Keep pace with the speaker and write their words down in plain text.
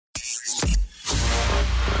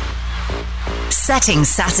setting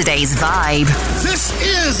Saturday's vibe. This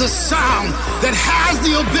is a sound that has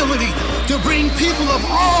the ability to bring people of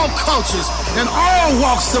all cultures and all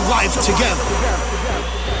walks of life together.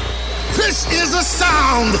 This is a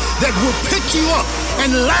sound that will pick you up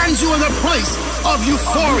and land you in a place of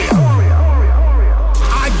euphoria.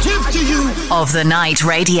 I give to you Of the Night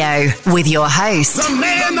Radio with your host, the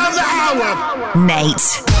man of the hour,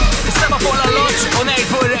 Nate. Sema fuq l-alloċ u Nate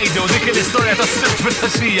fuq radio dik l-istorja ta' s-sitt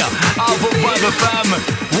fil-ħaxija. Għafu Vibe FM,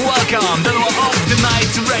 welcome, dan huwa Of the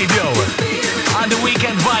Night Radio. And the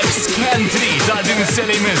weekend vibes can treat għal din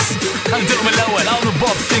is-seri miss. Għandilhom mill-ewwel għawnu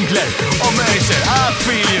Bob Sinclair u Mercer, I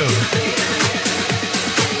feel you.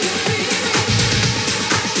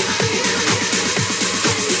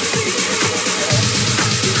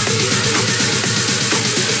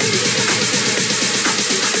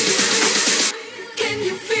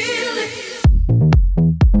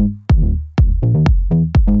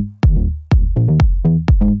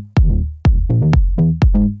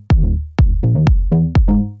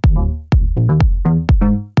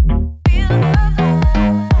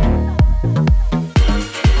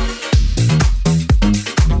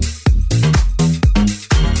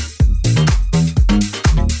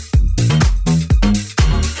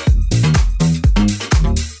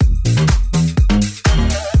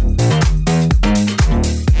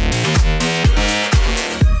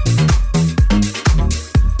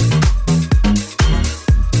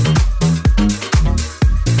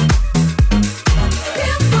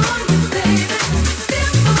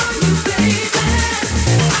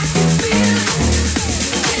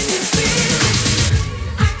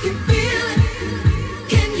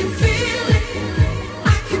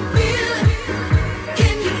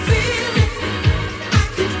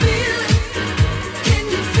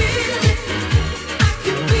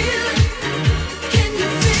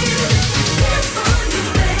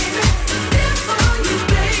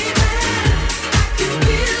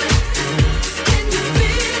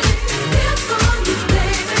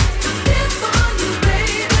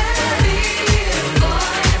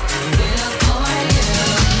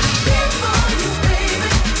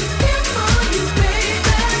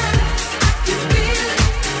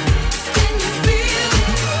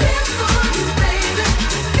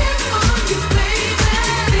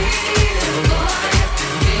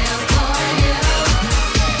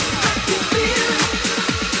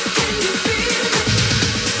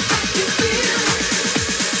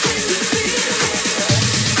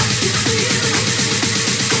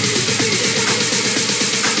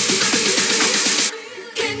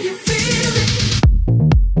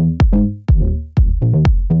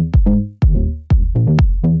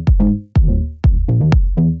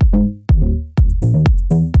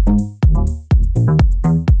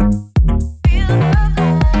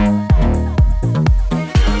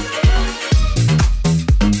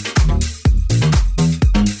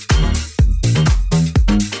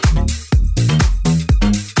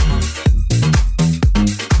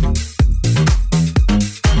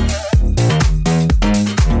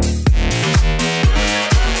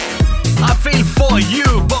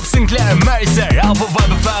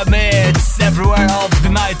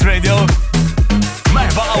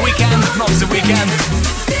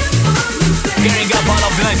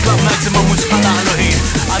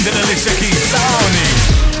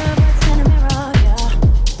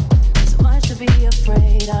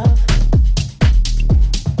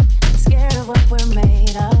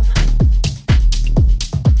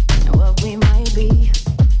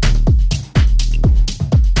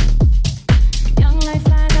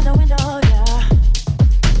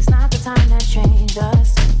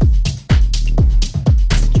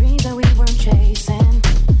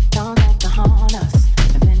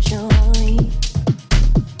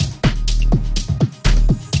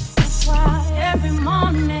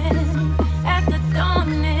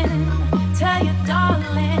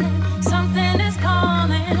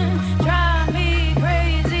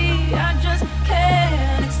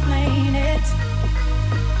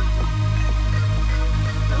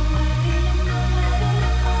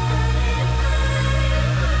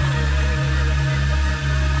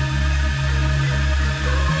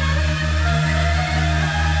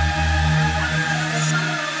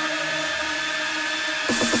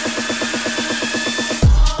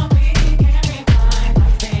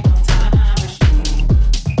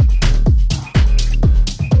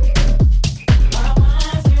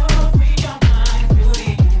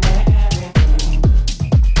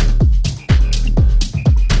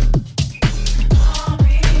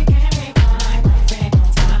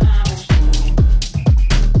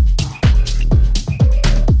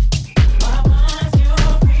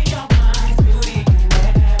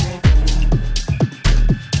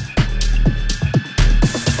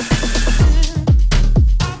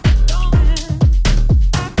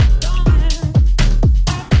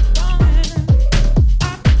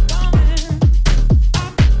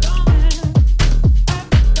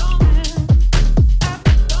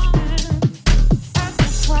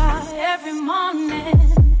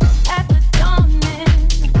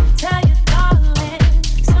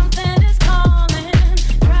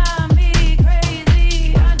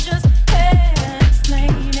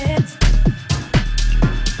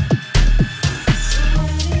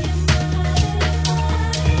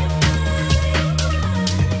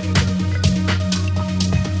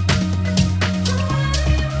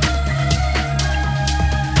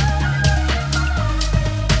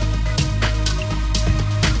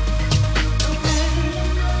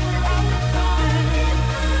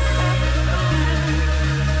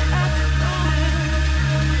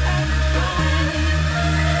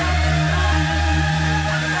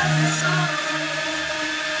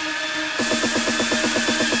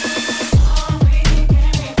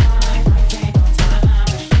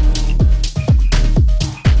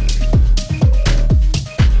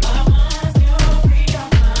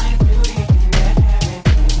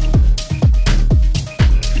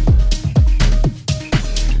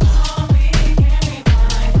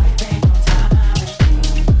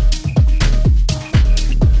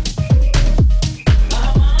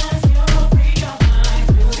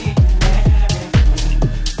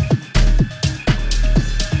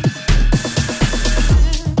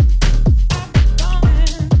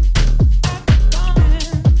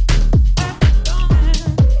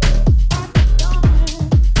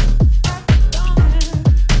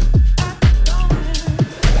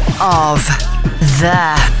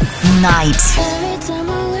 The Night. Every time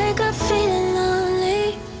I wake up feeling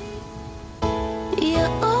lonely,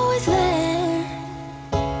 you're always there.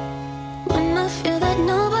 When I feel that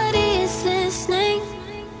nobody is listening,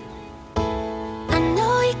 I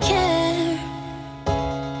know you care.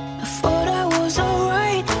 I thought I was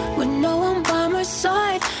alright with no one by my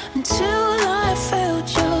side until I felt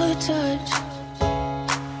your touch.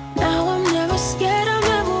 Now I'm never scared, I'm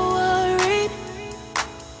never worried,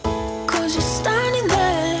 'cause you're standing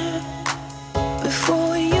there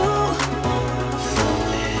before you.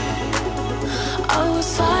 I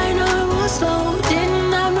was high and I was low,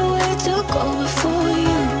 didn't have nowhere to go before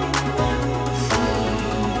you.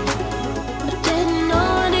 I didn't know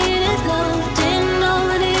I needed love, didn't know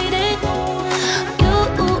I needed you.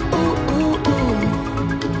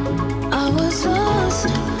 I was lost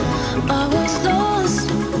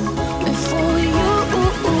before you.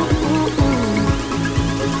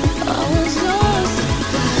 I was lost.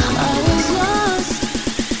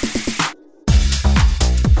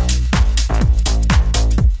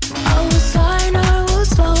 I was high and I was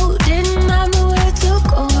low, didn't have nowhere to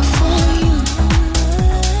go before you.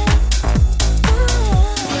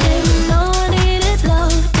 Didn't know I needed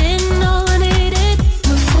love, didn't know I needed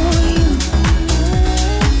before you.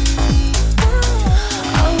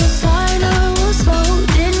 I was high and I was low,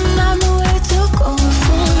 didn't have nowhere to go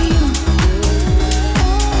before you.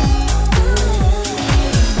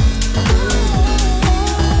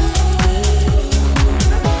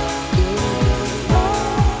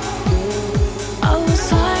 I was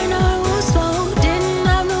high and I was low, didn't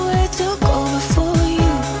have nowhere to go before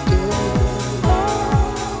you.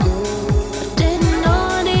 Didn't know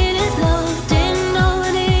I needed love, didn't know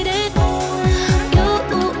I needed you.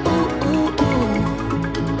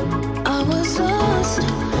 I was lost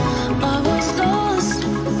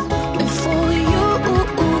before you.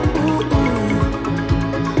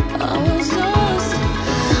 I was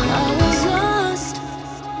lost.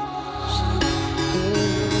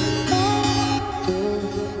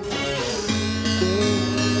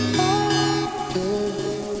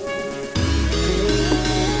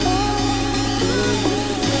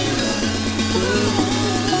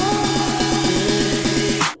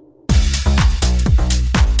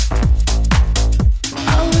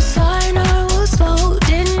 I was high and I was low,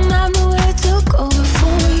 didn't have nowhere to go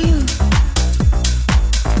before you.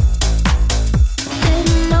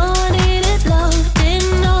 Didn't know I needed love,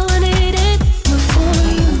 didn't know I needed before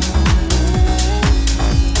you.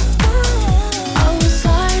 I was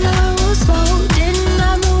high and I was low, didn't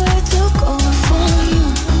have nowhere to go before you.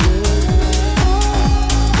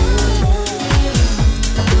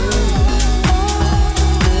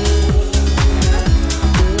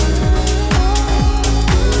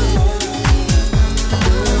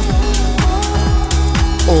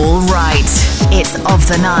 All right, it's of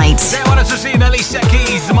the night. Dej wara xurxin Alicia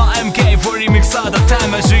Keys ma' MK fuq remixata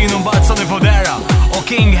Time Machine un bad Sonny Fodera u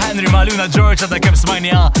King Henry ma' Luna George għadha kemm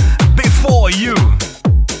smajnija Before You.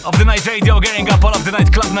 Of the Night Radio getting up all of the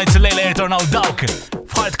night club nights lejla jirtornaw dawk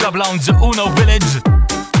f'Heart Club Lounge Uno Village.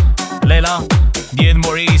 Lejla, jien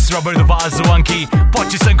Maurice, Robert Vaz u anki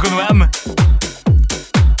Poċi se nkunu hemm.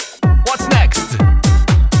 What's next?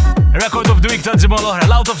 Record of the Week tal-ġimgħa l-oħra,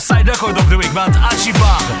 l-Out of Sight Record of the Week band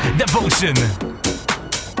Ashiba, Devotion.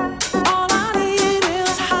 All I need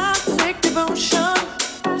is high, thick devotion,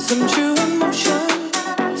 some true emotion,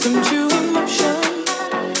 some true emotion.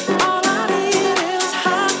 All I need is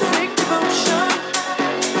high, thick devotion.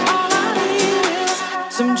 All I need is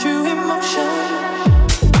some true emotion.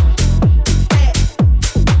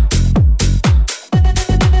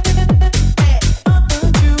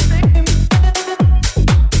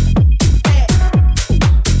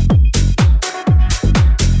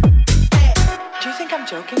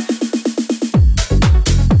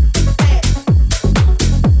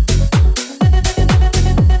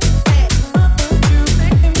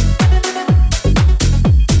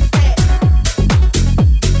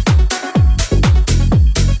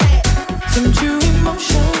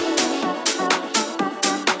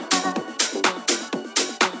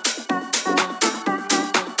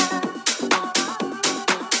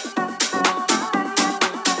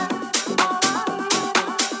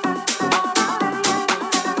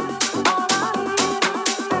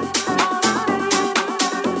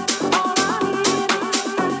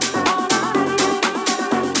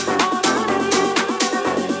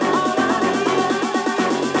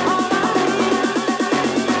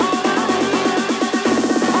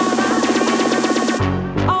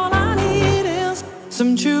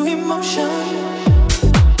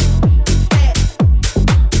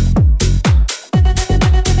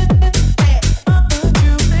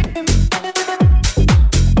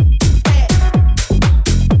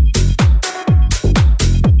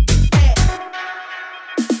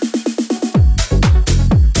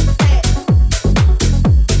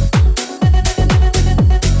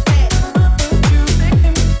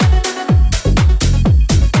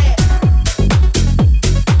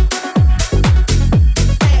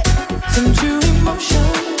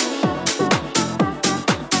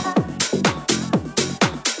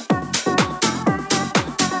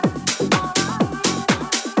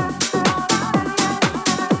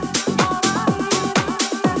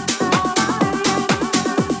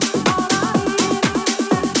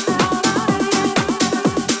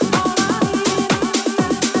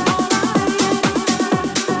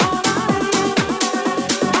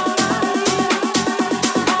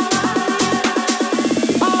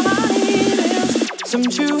 some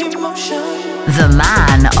true emotion. The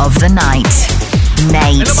man of the night,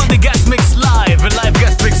 Nate. Illum għandi guest mix live, il-live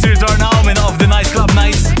guest mix jirtornaw minn Off the Night Club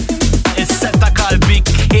Nights. Is-setta kalbi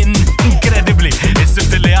kien incredibly.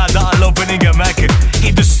 Is-sibt li għadda għall-opening għamek,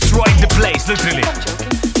 he destroyed the place, literally.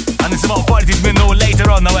 Għan nisimaw partit minnu later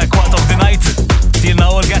on nawek waqt Off the Night, tilna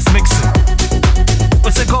all guest mix. U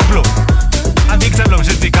se komplu, għandi iktarlum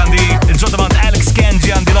ġittik, għandi il-ġodamant Alex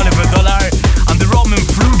Kenji, għandi l-Oliver Dollar, għandi Roman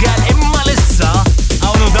Frugal, imma lissa,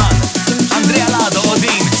 għawnu dan, Andrea Lado,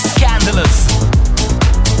 Odin, Scandalous.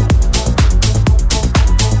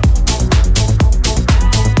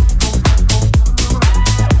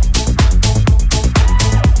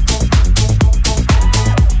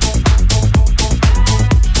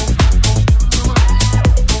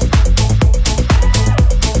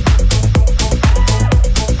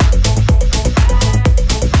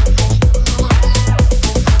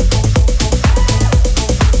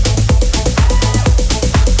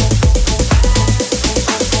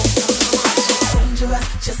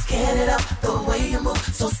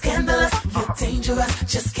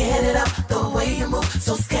 Just get it up, the way you move,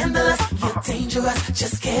 so scandalous. You're dangerous,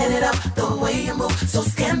 just get it up, the way you move, so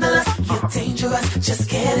scandalous. You're dangerous, just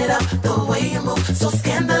get it up, the way you move, so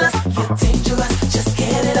scandalous. You're dangerous, just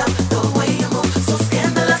get it up, the way you move, so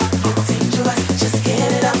scandalous. You're dangerous, just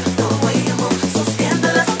get it up, the way you move, so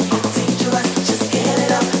scandalous. You're dangerous, just get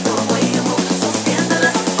it up, the way you move, so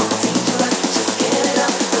scandalous. You're dangerous, just get it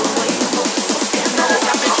up, the way you move, so scandalous.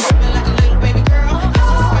 I've been tripping like a little baby girl,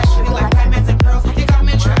 especially like diamonds and pearls. You got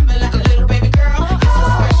me tripping like a little baby girl,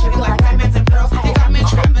 especially like diamonds and pearls. You got me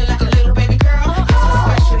tripping like a little baby girl,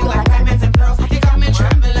 especially like diamonds and pearls. You got me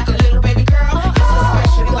tripping like a little baby girl,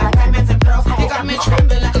 especially like diamonds and pearls. You got me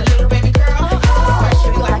tripping like a little baby girl,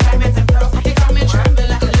 especially like diamonds and pearls. You got me tripping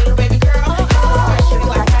like a little baby girl, especially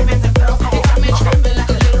like diamonds and pearls. You got me tripping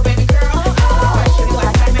like a little baby girl,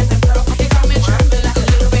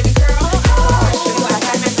 especially like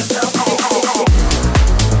diamonds and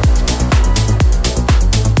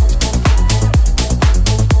pearls.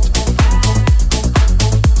 You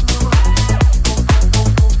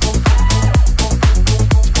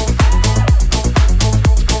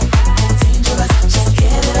got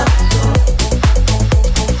me tripping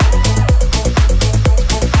like a little baby girl, especially like diamonds and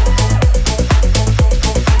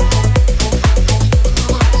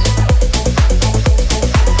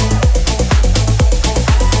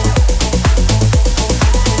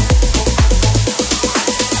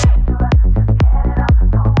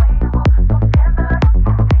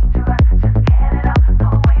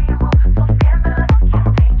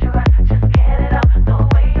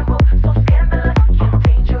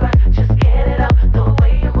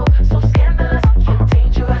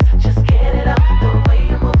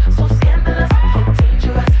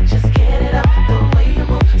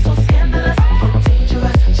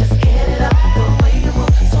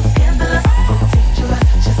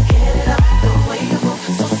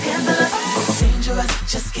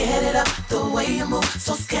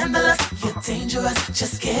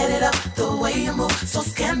Just get it up, the way you move, so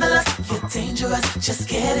scandalous. You're dangerous, just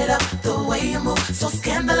get it up, the way you move, so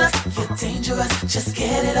scandalous. You're dangerous, just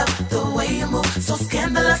get it up, the way you move, so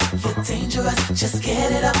scandalous. You're dangerous, just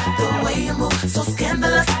get it up, the way you move, so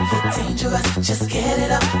scandalous. You're dangerous, just get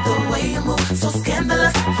it up, the way you move, so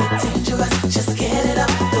scandalous. You're dangerous, just get it up,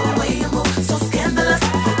 the way you move, so scandalous.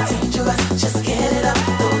 You're dangerous, just get it up,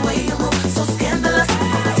 the way you move, so scandalous.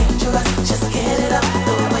 You're dangerous, just get it up, the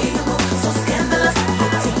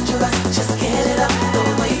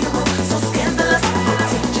way you move, so scandalous. You're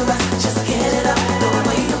dangerous, just get it up, the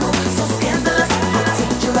way you move, so scandalous. You're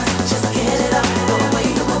dangerous, just get it up, the way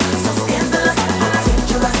you move, so scandalous. You're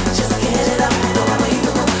dangerous, just get it up, the way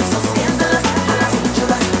you move, so scandalous. You're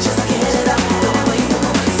dangerous, just get it up, the way you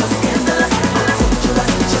move, so scandalous.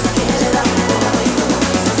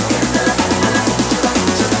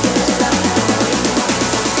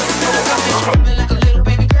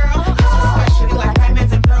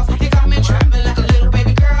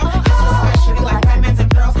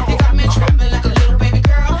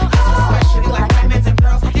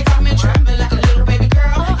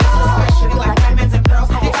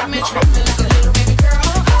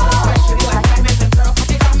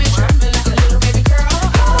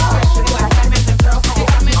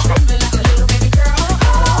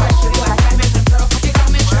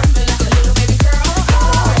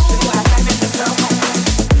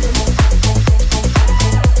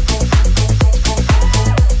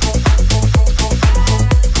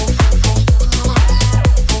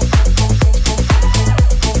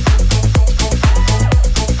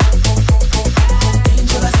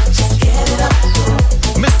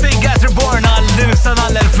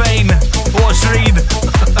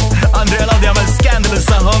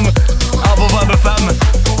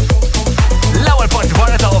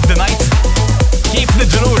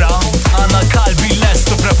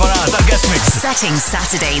 Keeping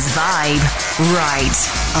Saturday's vibe right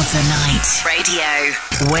of the night. Radio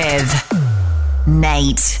with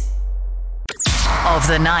Nate. Of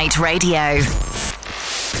the Night Radio.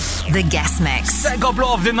 The Guest Mix.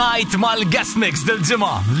 Segoblu of the Night mal-Guest Mix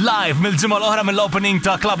del-ġimma. Live mill-ġimma l-oħra mill-opening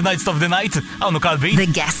ta' Club Nights of the Night. Għawnu kalbi.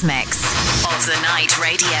 The Guest Mix of the Night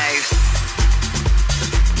Radio.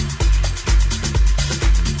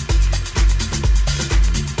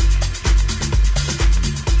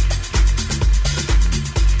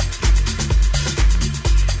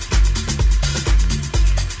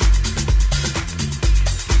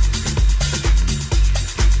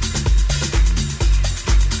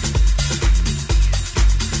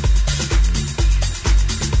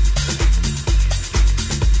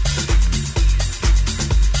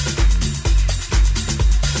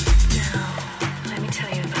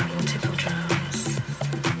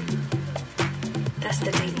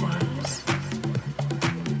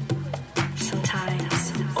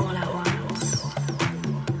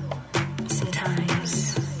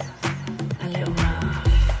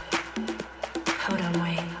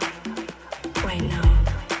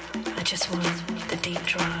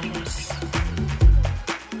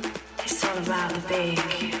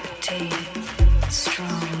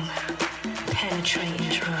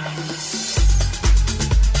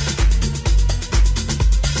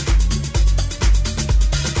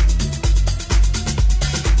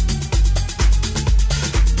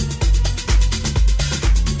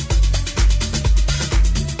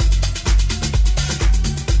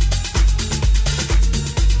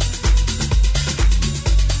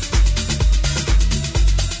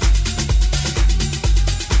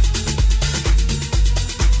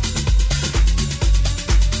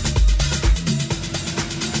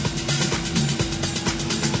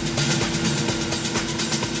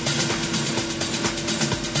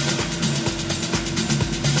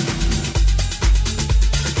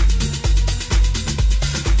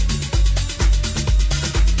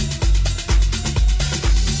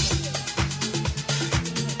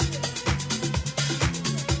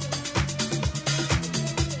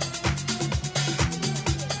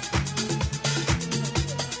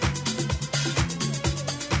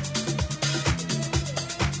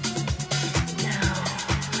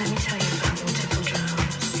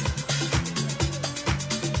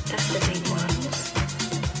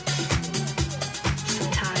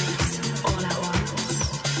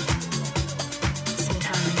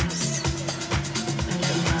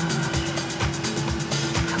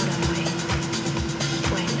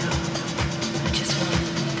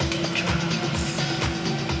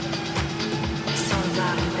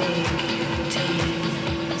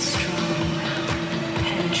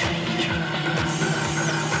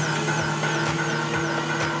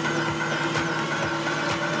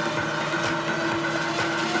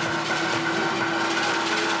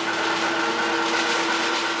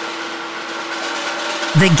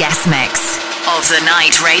 The Guest Mix of the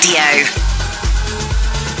Night Radio.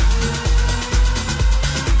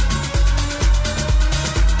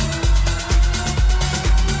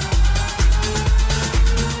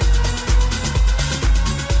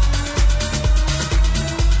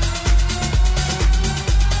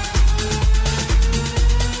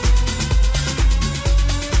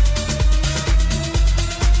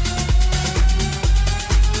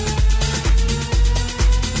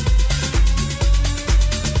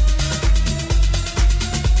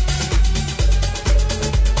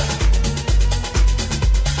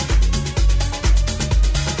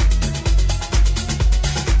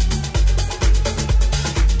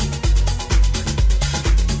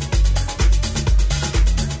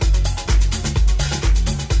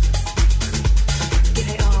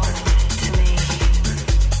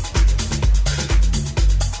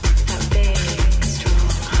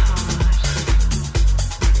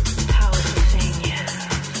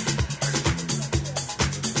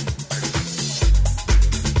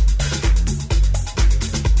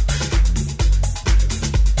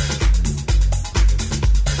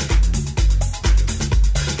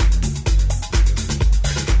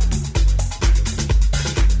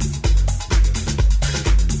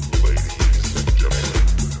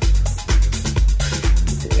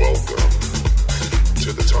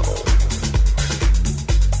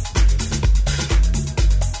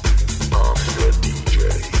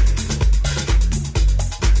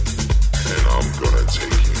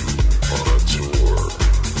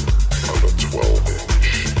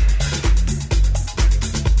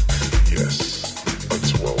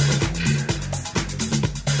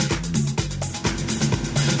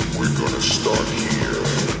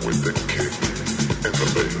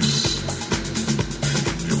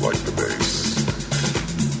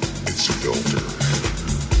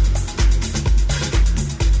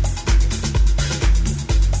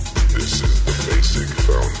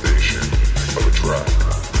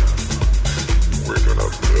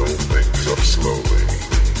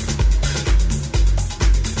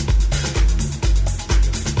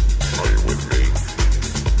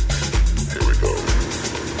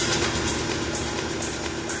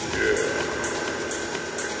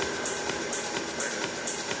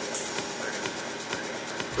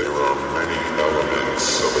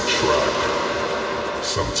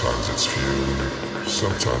 Sometimes it's few,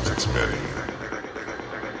 sometimes it's many.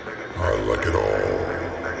 I like it all.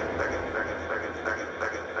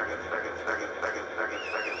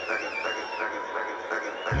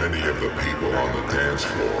 Many of the people on the dance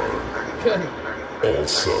floor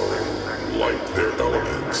also like their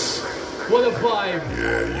elements. What a vibe.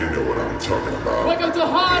 Yeah, you know what I'm talking about. Welcome to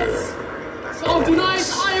Hearts of the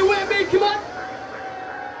Night. Are you with me? Come on.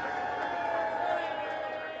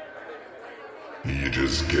 You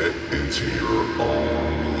just get into your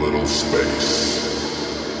own little space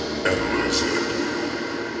and lose it.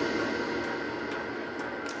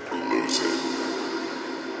 Lose it.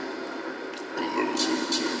 Lose it.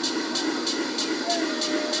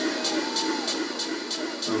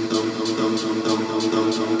 Dum dum dum dum dum dum dum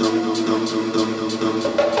dum dum dum dum dum dum dum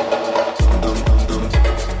dum.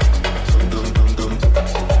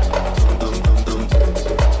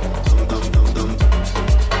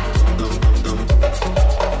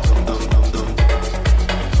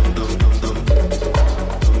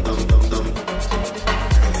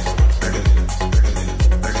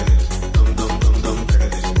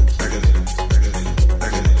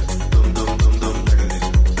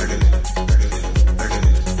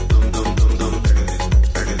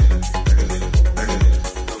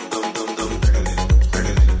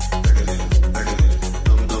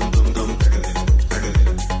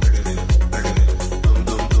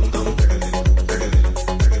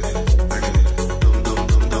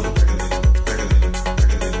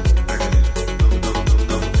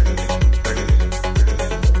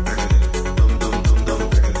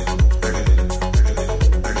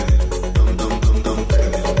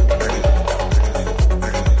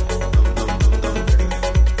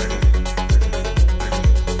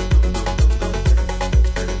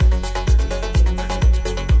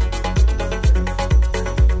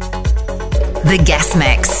 The guest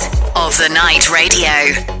mix of the night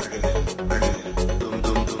radio.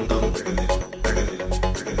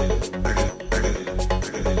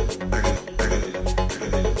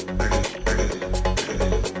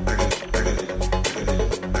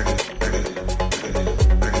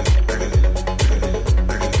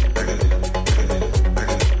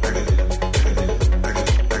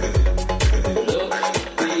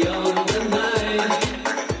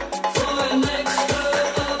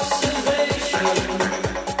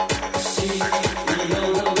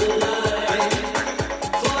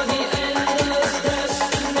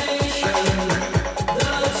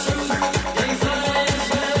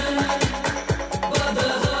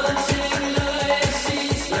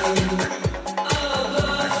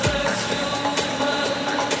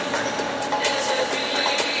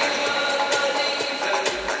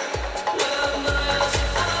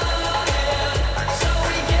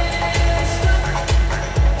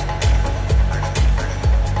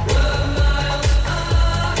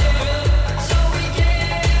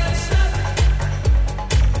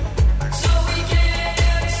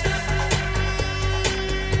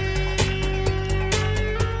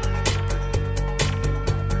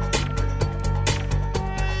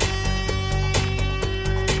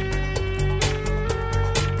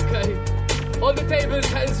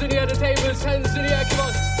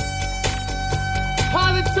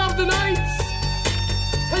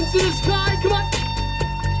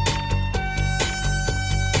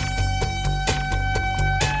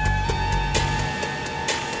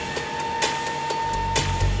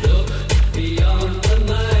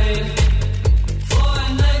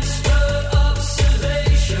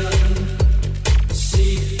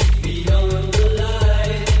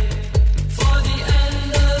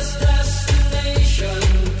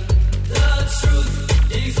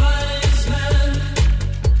 Defines man,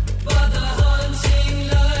 but the hunting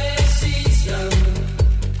light sees them.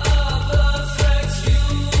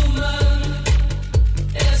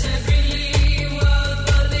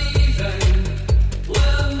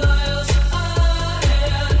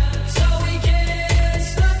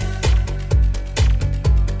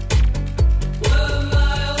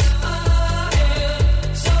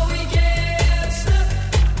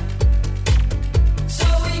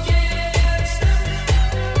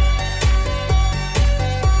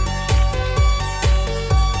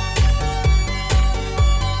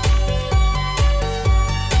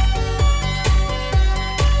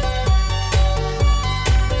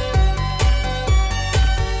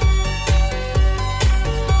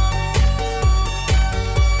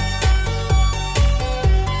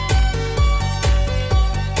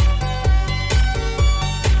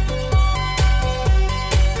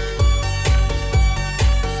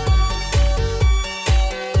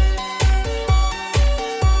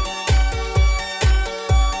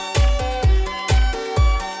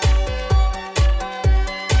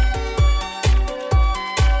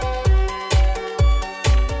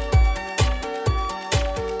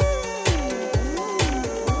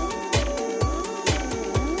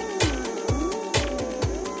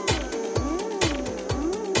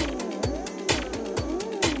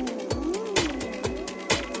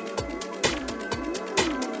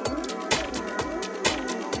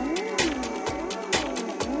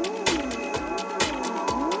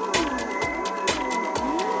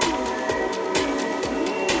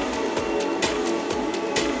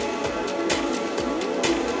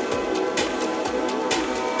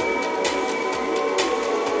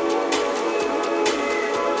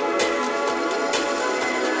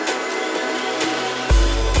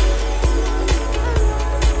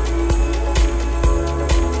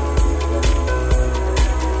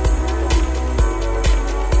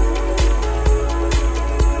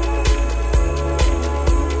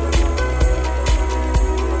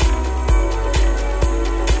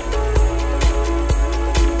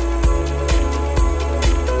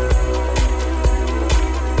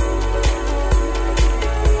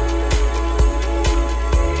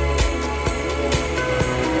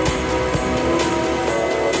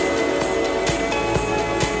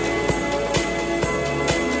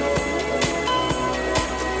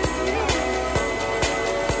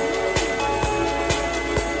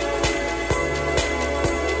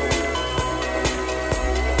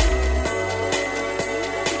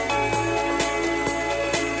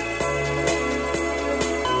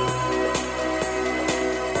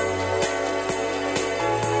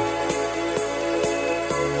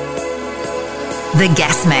 The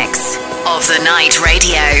guest mix of the night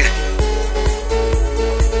radio.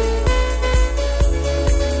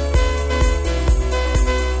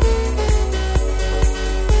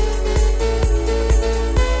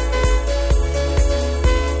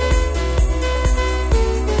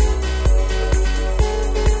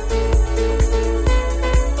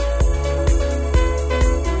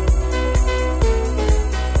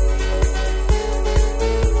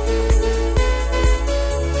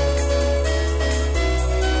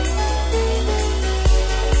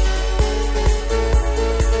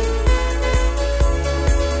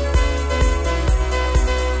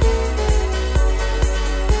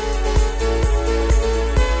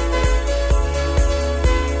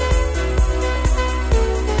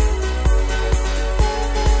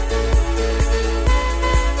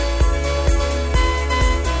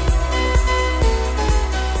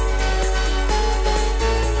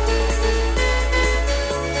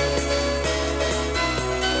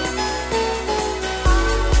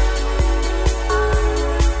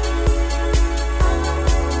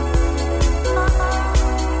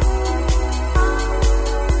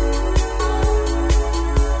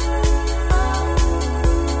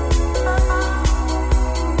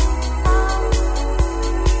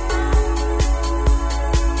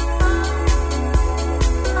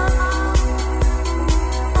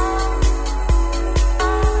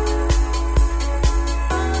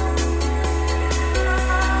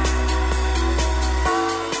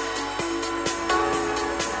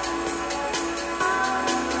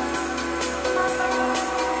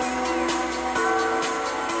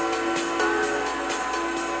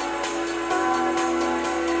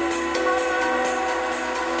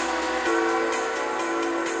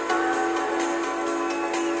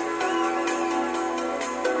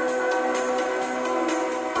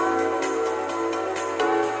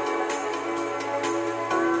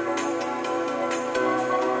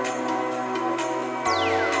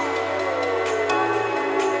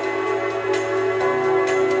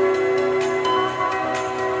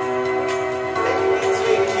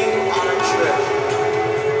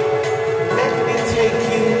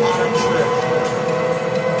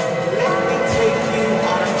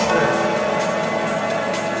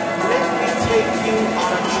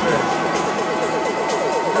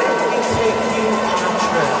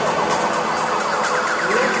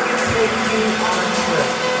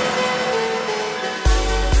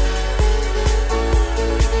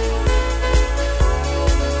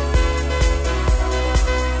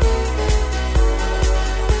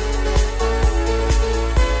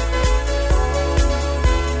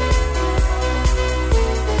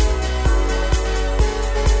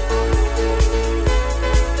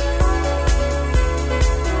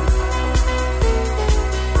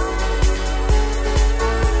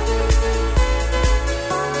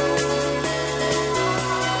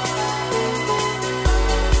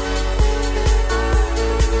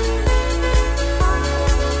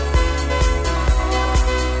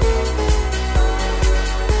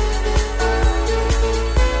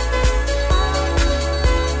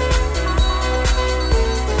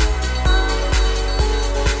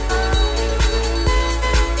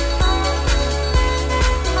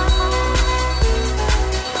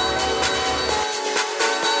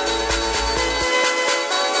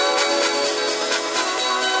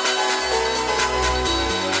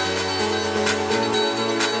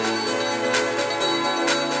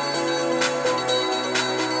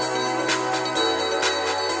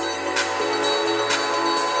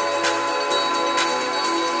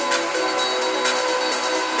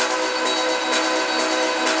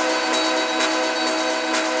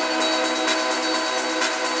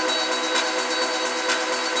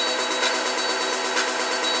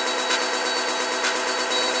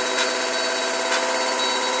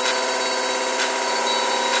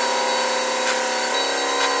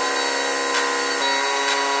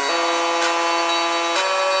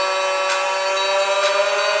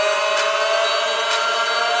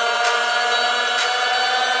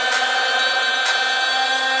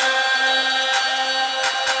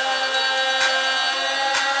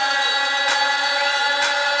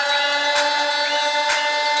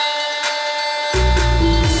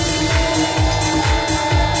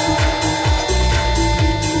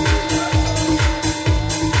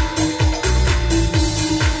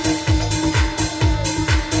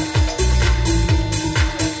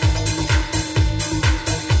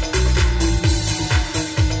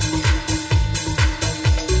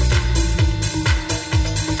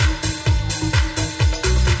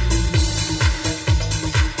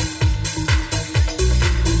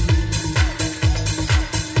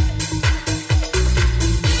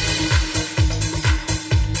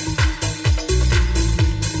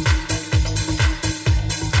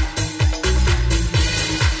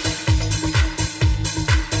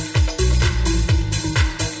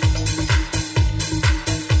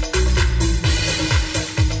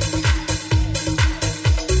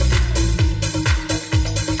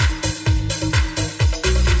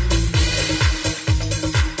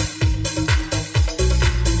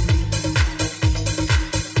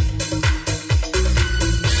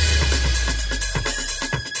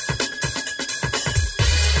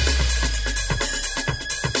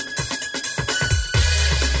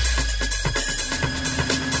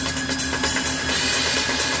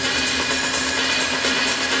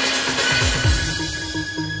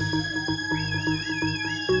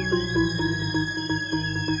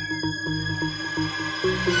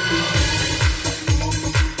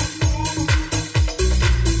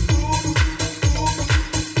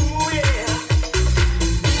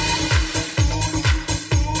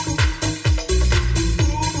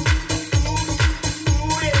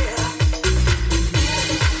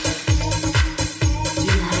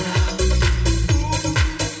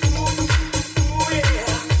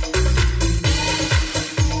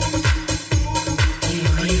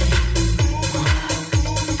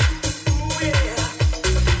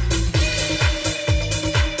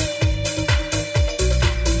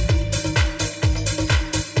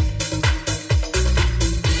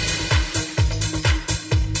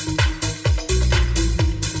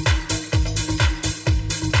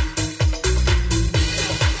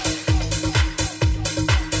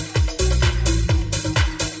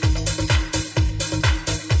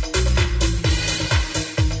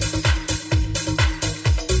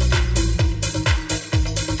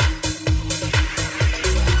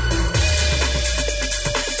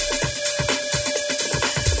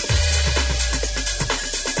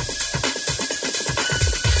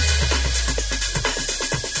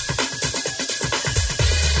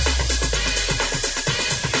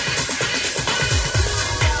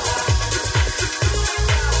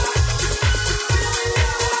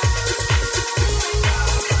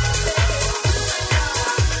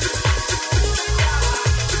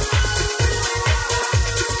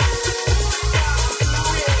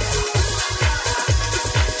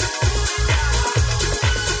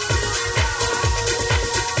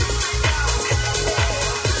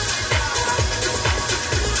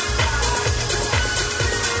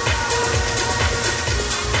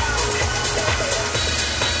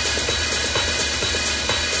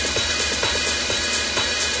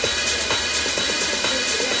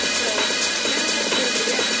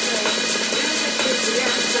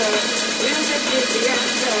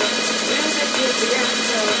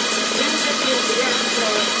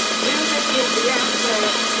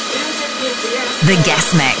 The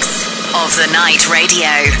guest mix of the night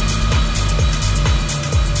radio.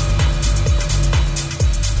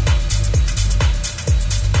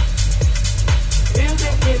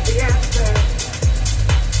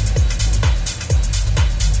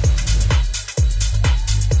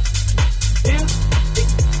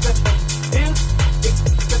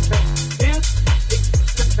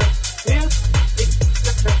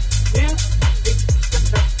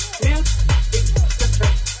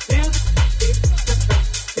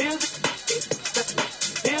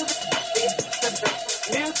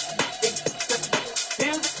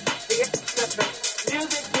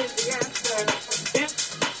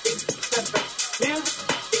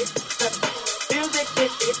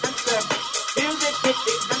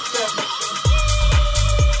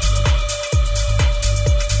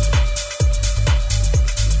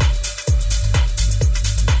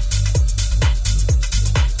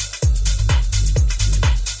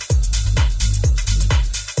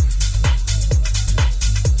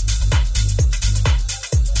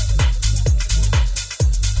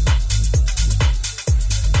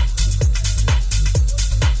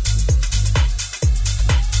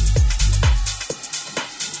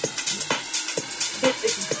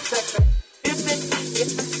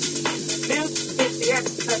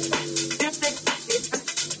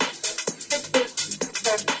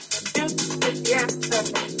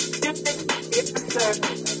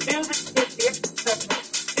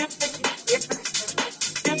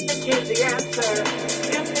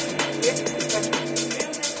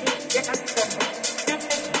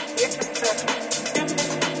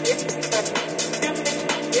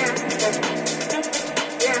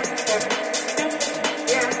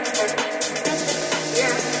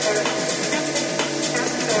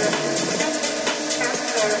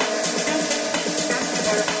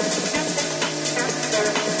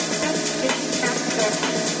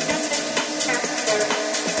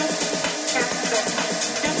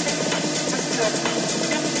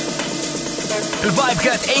 Il-vibe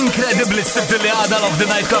kienet incredibli s-sibt li għadha of the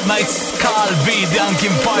night club nights Carl B anki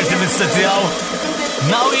party mis-settijaw.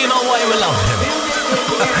 Now you know why we love him.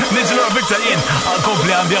 Nġlu biktar jien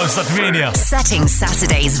għal-kompli għandjaw s-satminja. Setting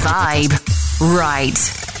Saturday's vibe right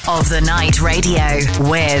of the night radio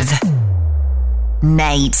with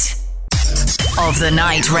Nate. Of the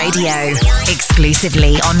Night Radio,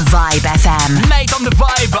 exclusively on Vibe FM. Nate on the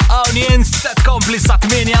Vibe, għawnien set kompli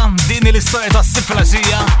s-satminja, din l-istoria ta'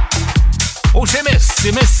 s-siflasija. U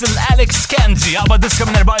xemiss l-Alex Kenji, għabba diska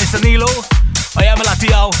minn 40 sanilu, u jgħamil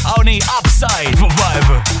għatijaw għawni Upside fu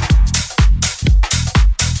Vibe.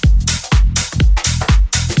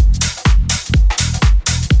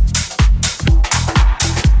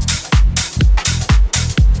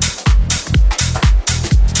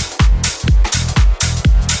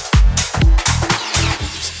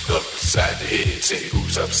 say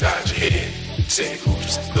hoops upside your head. Say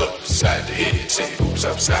hoops upside the head. Say hoops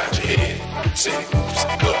upside your head. Say hoops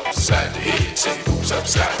upside the head. Say hoops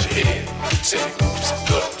upside your head. Say hoops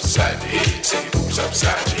upside the head. Say hoops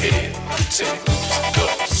upside your head. Say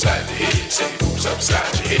hoops upside the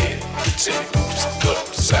head. Say hoops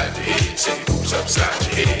upside your head. Say hoops upside the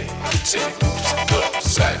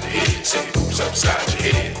head. Say hoops upside your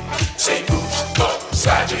head. Say hoops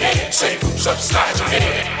upside the head. Say hoops upside your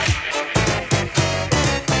head.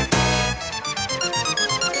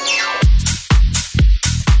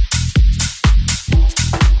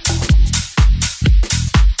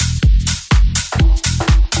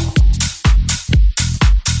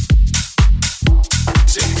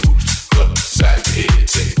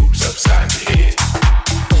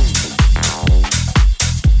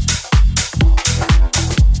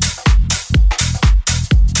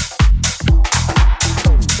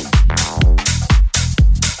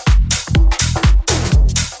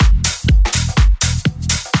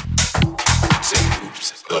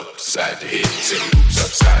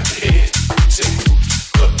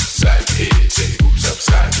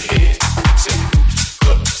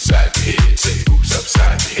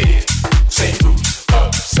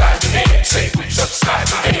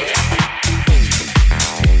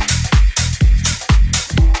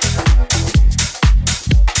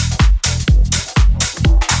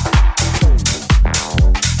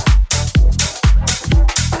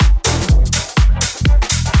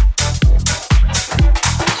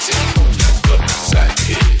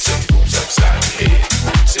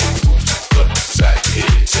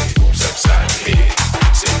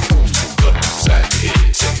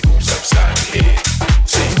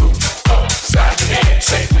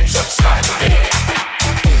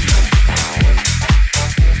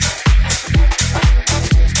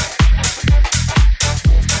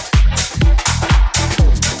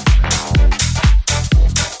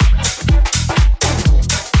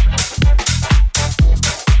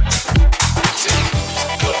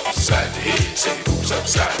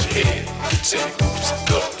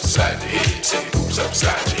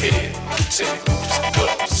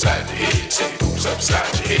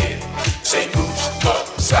 Say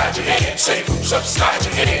hoops upside your head. Say hoops upside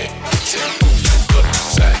your head.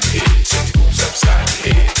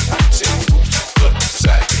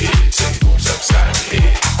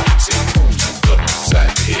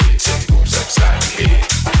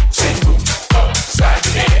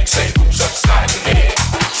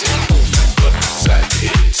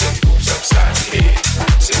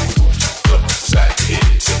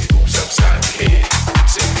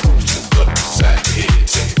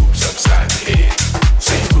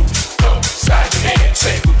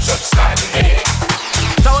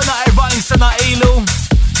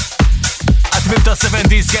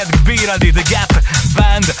 The Gap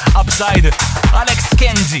Band Upside Alex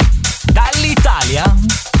Kenji dall'Italia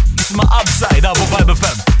isma Upside Abu Vibe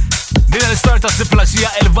FM. Din l-istor ta' siflaxija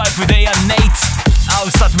il-vibe fidejja Nate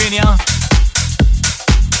għaw Satminja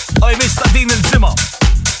u jmista din il-ġimma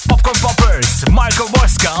Popcorn Poppers Marco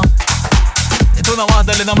Bosca ituna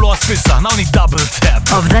wahda li namluha spissa nawni double tap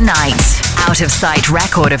of the night, out of sight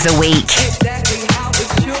record of the week. Exactly how it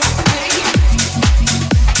should be.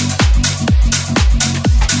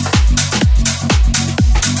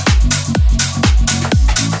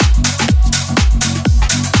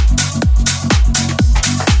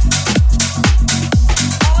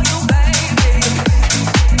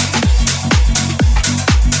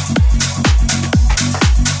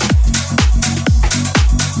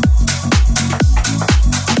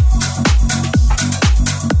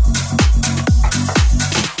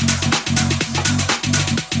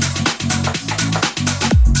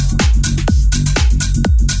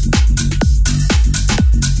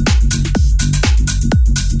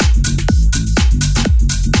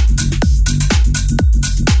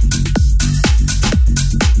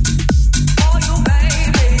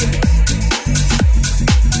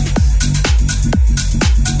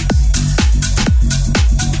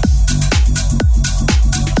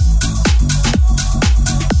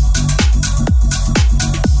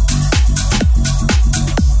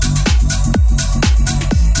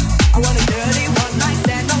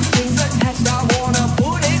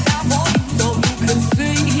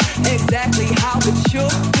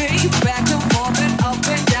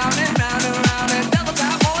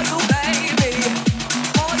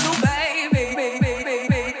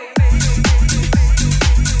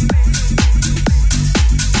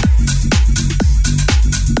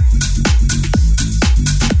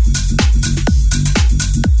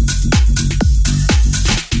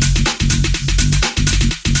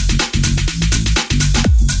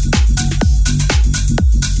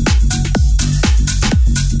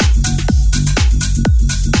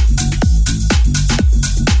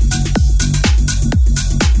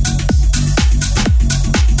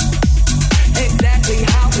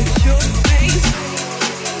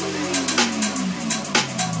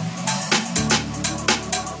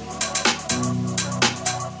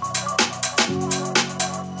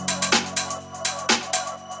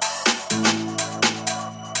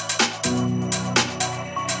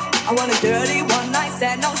 I want a dirty one night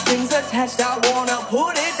stand, no strings attached. I wanna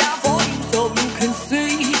put it down for you so you can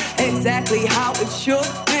see exactly how it should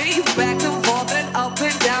be. Back and forth and up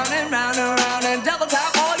and down and round and round and double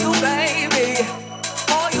tap for you, baby.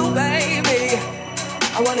 For you, baby.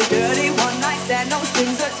 I want a dirty one night stand, no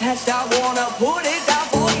strings attached. I wanna put it down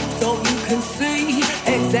for you so you can see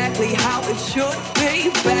exactly how it should be.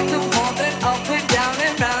 Back and forth and up and down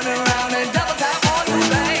and round and double tap for you,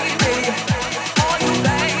 baby. For you,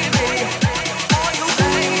 baby. For you,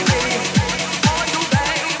 baby. For you,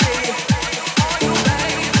 baby. For you,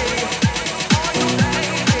 baby. For you,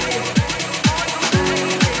 baby.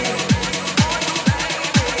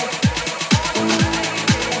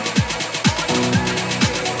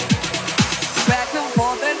 Back and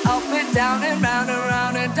forth and up and down and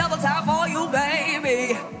round and double tap for you,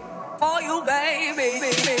 baby. For you, baby.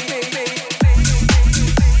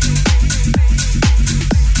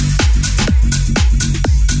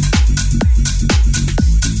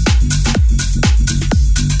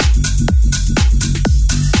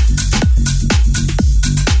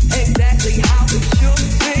 Exactly how it should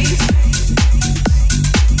be.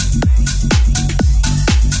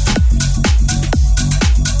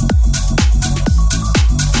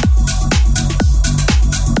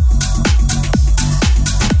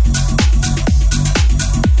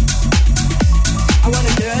 I want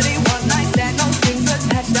a dirty one night stand, no strings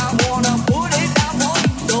attached. I wanna put it down for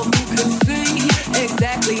you so you can see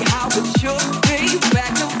exactly how it should be.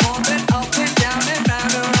 Back and forth and up and down and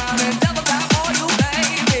round and double tap for you,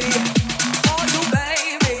 baby. For you,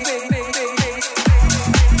 baby.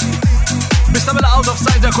 Biex tamela out of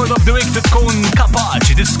sight record of the week tkun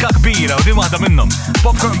kapaċi diska kbira u din waħda minnhom.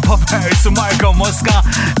 Popcorn Poppers u Marco Mosca,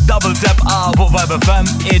 Double Tap Up of Vibe FM,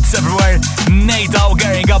 It's Everywhere, Nate u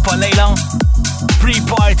Gearing Up għal-lejla,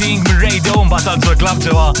 pre-partying mir-radio mbagħad għal club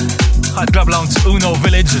ġewwa ħadd Club Lounge Uno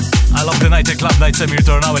Village. I love the night club night sem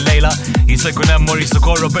jirtornaw il-lejla. Jista' jkun hemm Maurice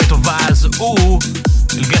ukoll, Roberto Vaz u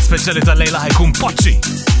il-guest speċjali tal-lejla ħajkun Poċċi.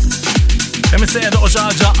 Hemm issejja doqgħu xi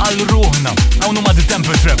ħaġa għal ruħna hawn huma The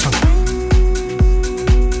Temple Trap.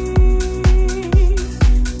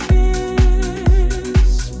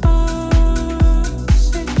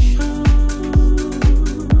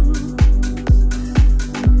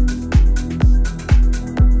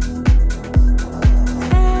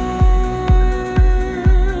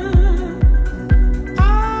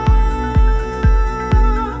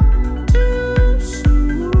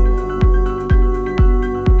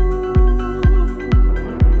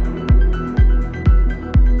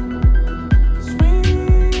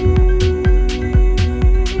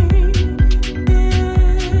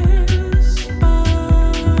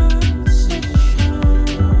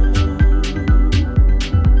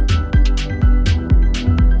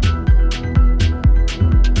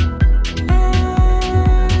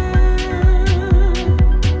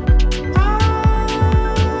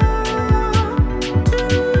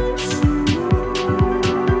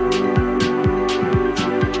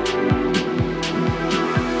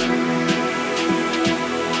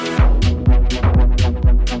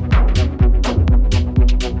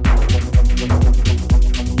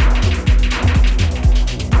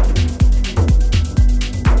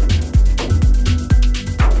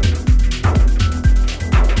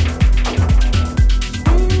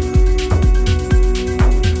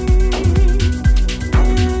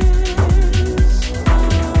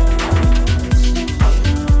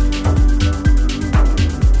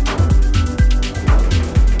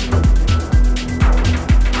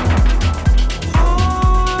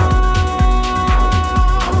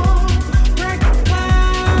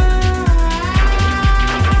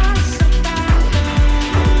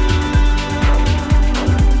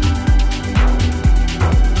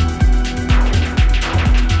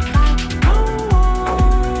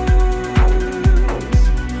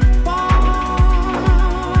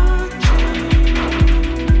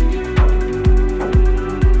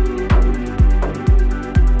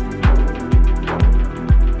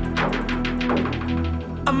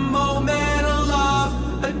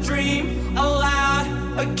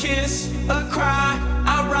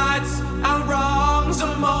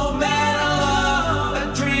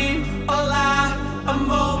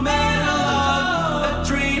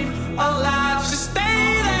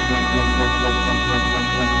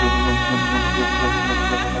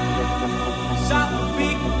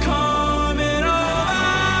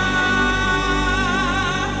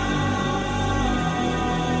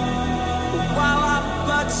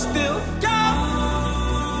 Still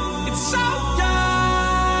young, it's so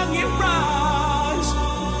young, it runs.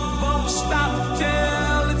 Won't stop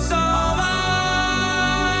till it's over.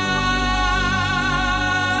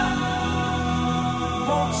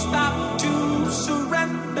 Won't stop.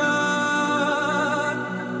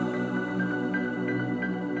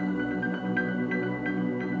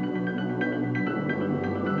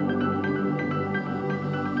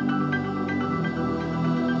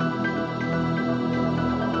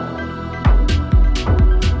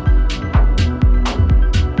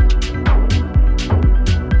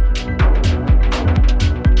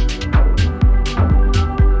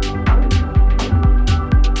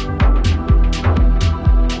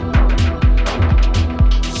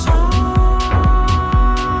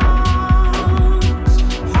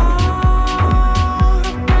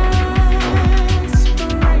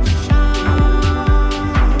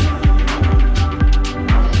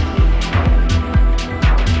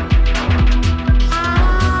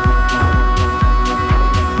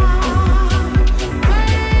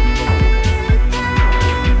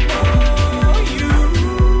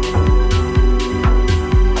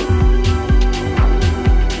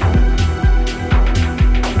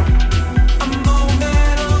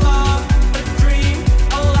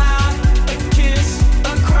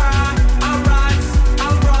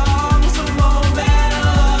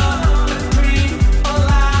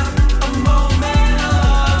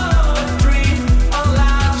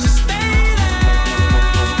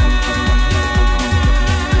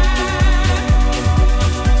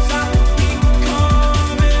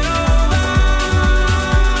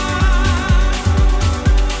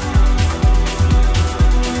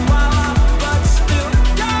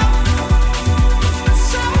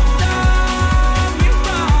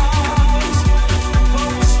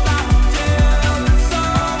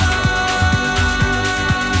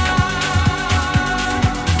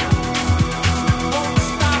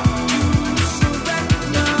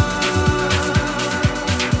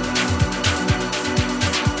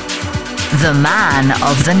 The man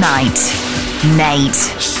of the night, Nate.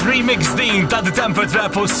 Remix din ta' The Tempered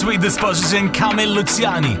Rap u Sweet Disposition Kamil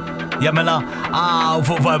Luciani. Jamela,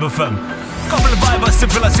 fuq Vibe FM. Kopri l-Vibe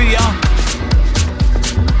s-sifilazija.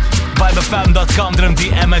 VibeFM.com drimti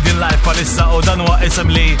Emedin Live palissa u dan huwa isem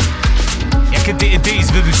li jekk inti id-dis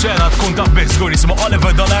vidu xena tkun taf bih żgur jismu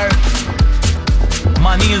Oliver Dollar.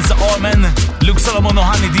 Ma' Niels Orman, Luke Solomon u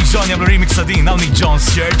Honey Dijon jagħmlu remix ta' din hawn John's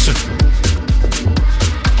Church.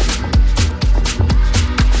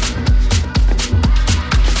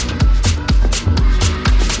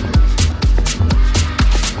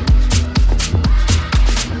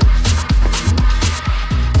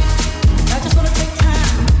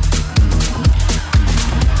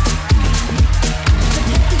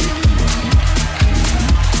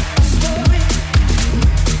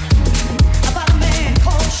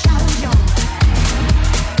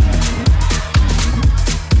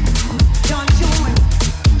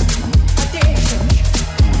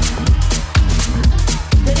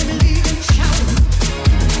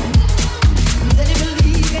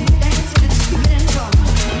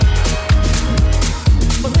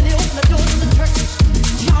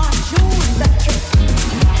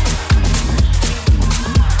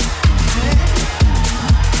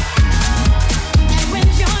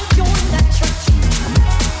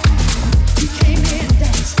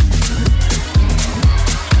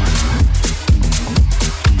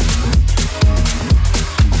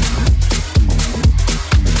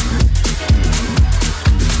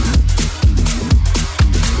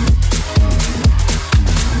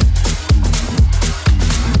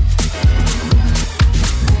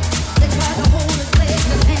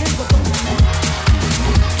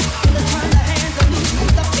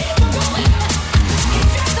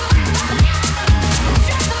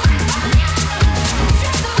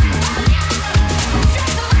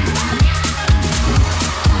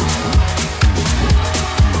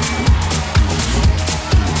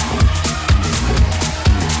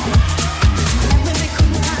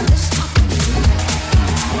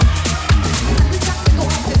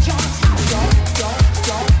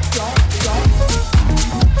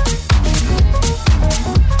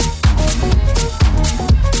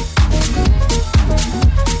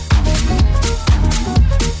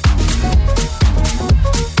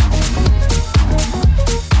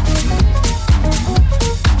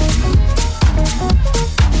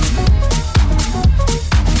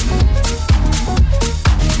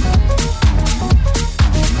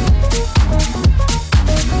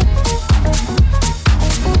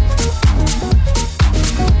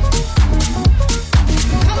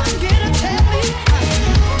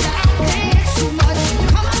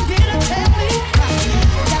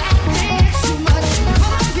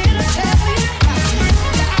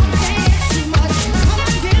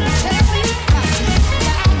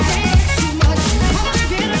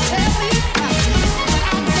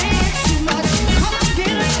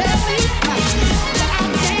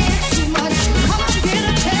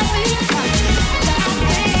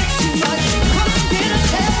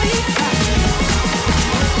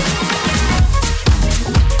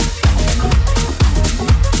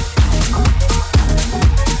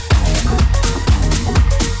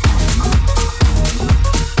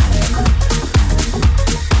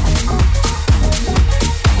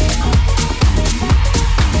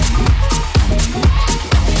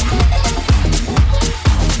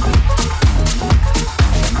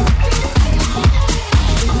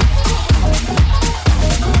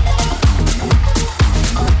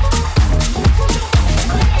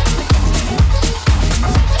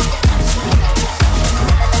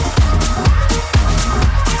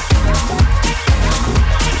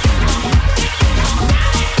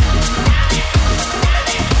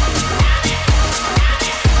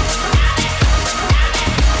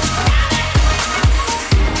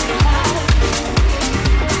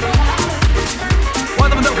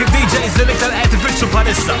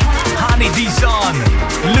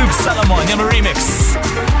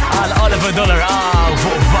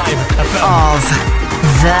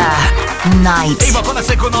 Iva konna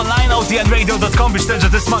se jkun online otnradio.com biex terġa'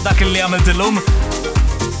 tisma' dak li għamilt illum.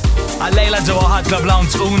 Għallejla ġewwa Hot Club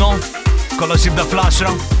Lounge Uno, kollox jibda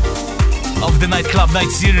fl-10. Of the Night Club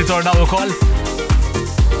Nights jirritornaw ukoll.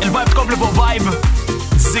 Il-vibe tkompli fuq Vibe,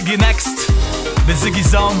 Ziggy Next, bi-Ziggy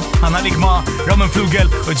Zone, għanalik ma' Roman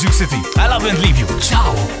Flugel u Juke City. I love you and leave you.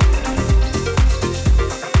 Ciao!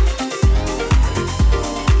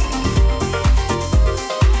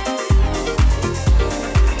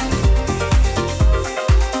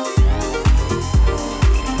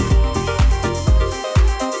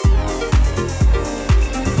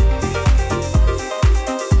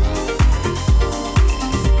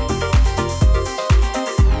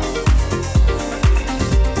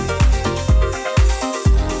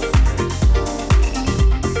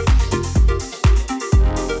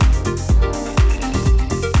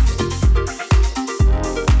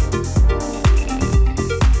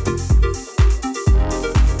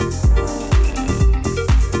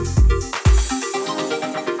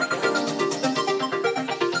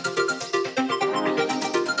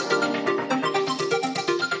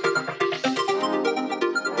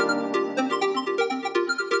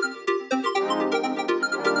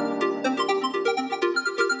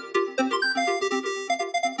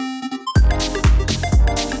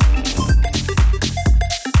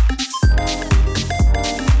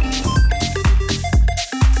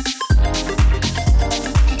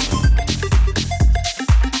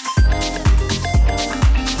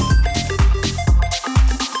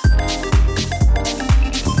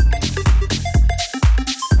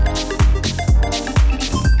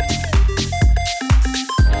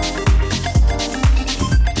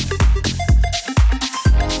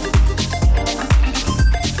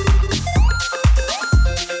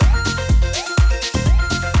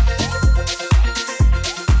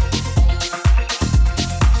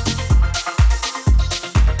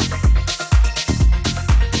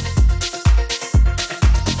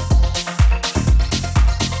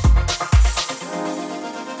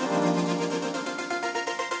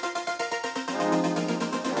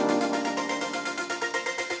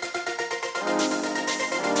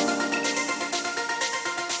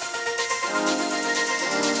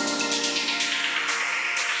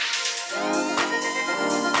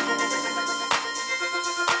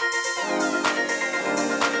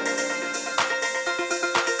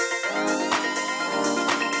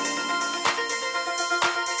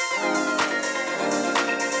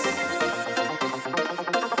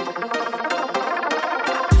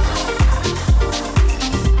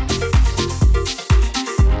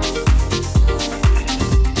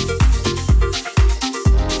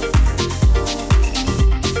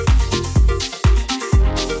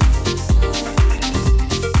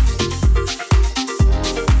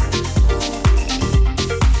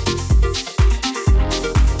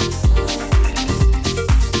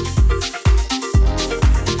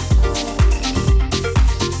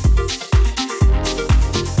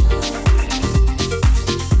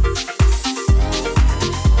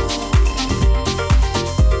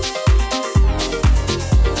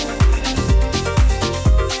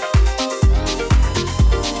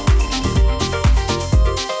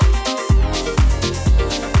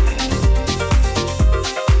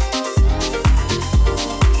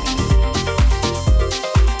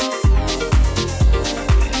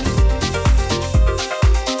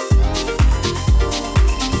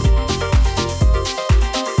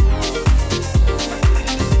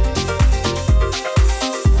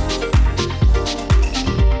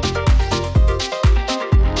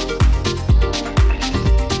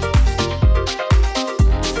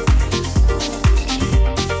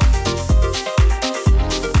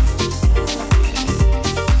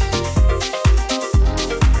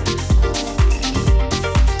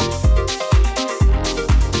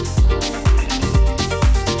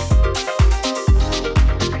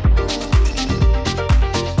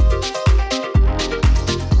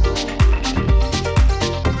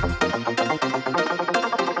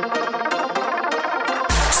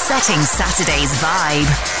 Setting Saturday's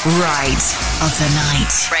vibe right of the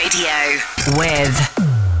night. Radio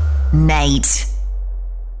with Nate.